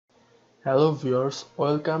Hello viewers,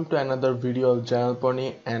 welcome to another video of Channel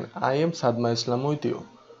Pony and I am Sadma Islam with you.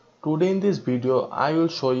 Today in this video I will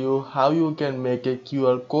show you how you can make a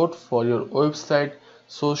QR code for your website,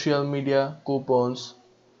 social media, coupons,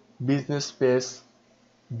 business page,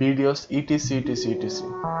 videos etc.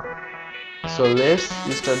 So let's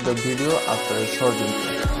start the video after a short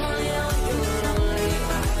intro.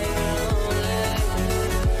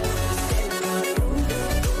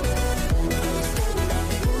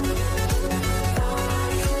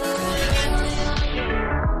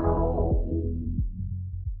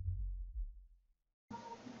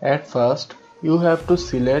 At first, you have to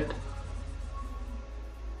select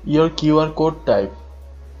your QR code type.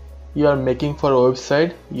 You are making for a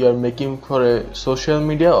website, you are making for a social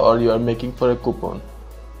media, or you are making for a coupon.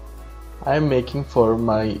 I am making for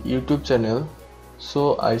my YouTube channel,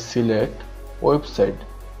 so I select website.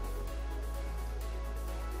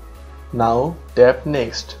 Now tap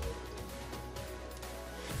next.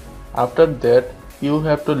 After that, you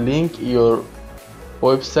have to link your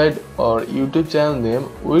website or YouTube channel name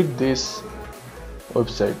with this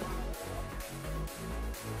website.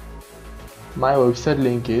 My website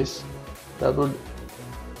link is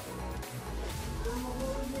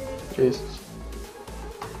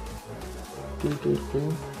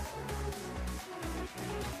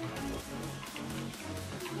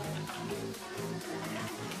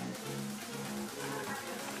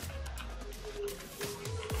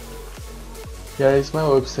Here is my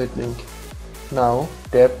website link. Now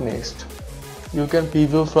tap next. You can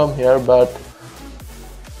preview from here, but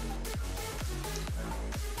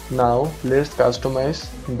now let's customize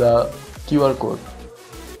the QR code.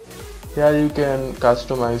 Here you can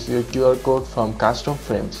customize your QR code from custom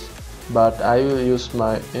frames, but I will use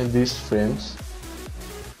these frames.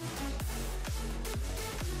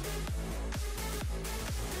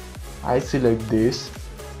 I select this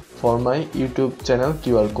for my YouTube channel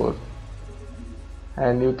QR code,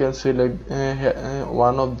 and you can select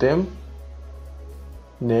one of them.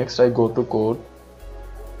 Next I go to code.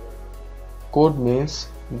 Code means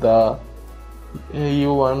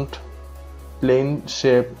you want plain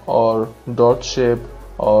shape or dot shape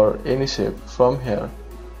or any shape from here.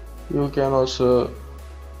 You can also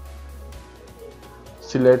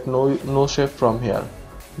select no shape from here,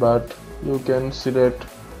 but you can select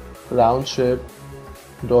round shape,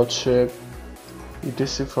 dot shape,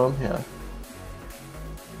 etc. from here.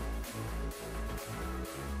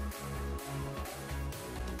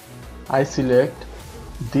 I select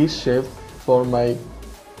this shape for my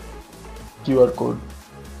QR code.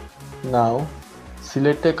 Now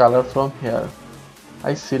select a color from here.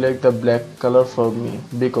 I select the black color for me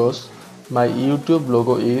because my YouTube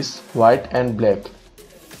logo is white and black.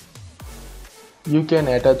 You can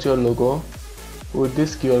attach your logo with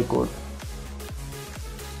this QR code.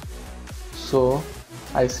 So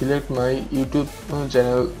I select my YouTube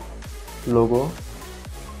channel logo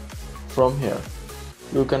from here.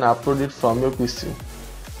 You can upload it from your PC.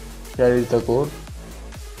 Here is the code.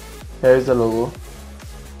 Here is the logo.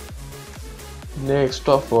 Next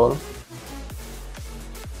of all,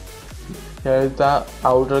 here is the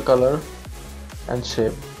outer color and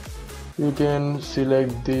shape. You can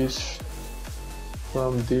select this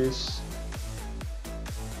from this.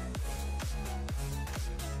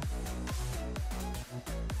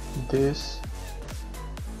 This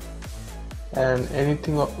and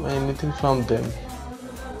anything from them.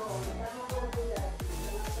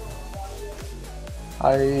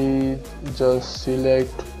 I just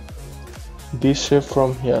select this shape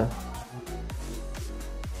from here.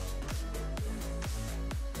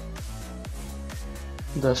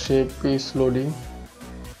 The shape is loading.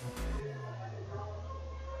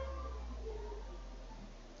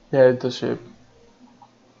 Here is the shape.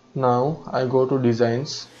 Now I go to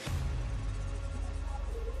designs.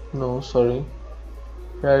 No, sorry.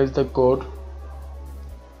 Here is the code.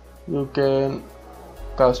 You can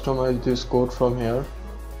customize this code from here,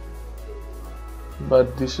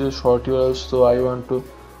 but this is short URL, so I want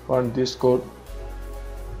this code.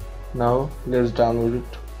 Now let's download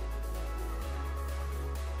it.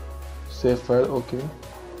 Save file. Okay,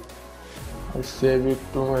 I save it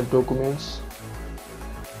to my documents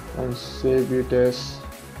and save it as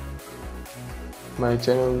my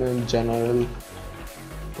channel name general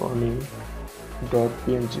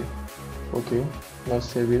pony.png. Okay, now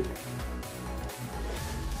save it.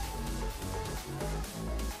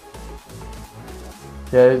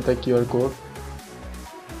 Here is the QR code.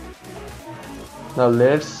 Now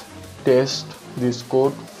let's test this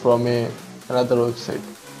code from another website.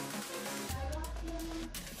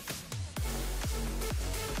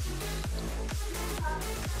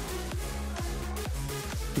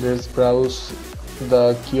 Let's browse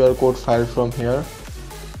the QR code file from here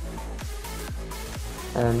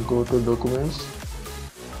and go to documents.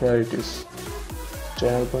 Here it is,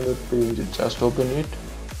 channel.png. Just open it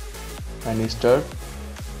and start.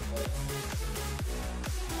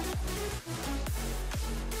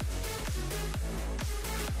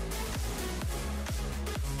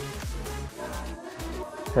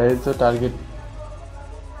 Here is the target.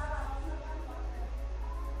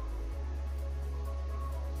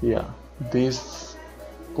 Yeah, this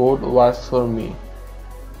code works for me.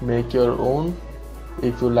 Make your own.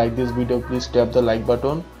 If you like this video, please tap the like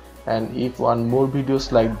button, and if you want more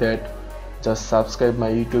videos like that, just subscribe my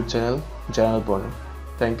YouTube channel, Channel Pony.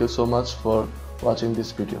 Thank you so much for watching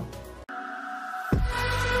this video.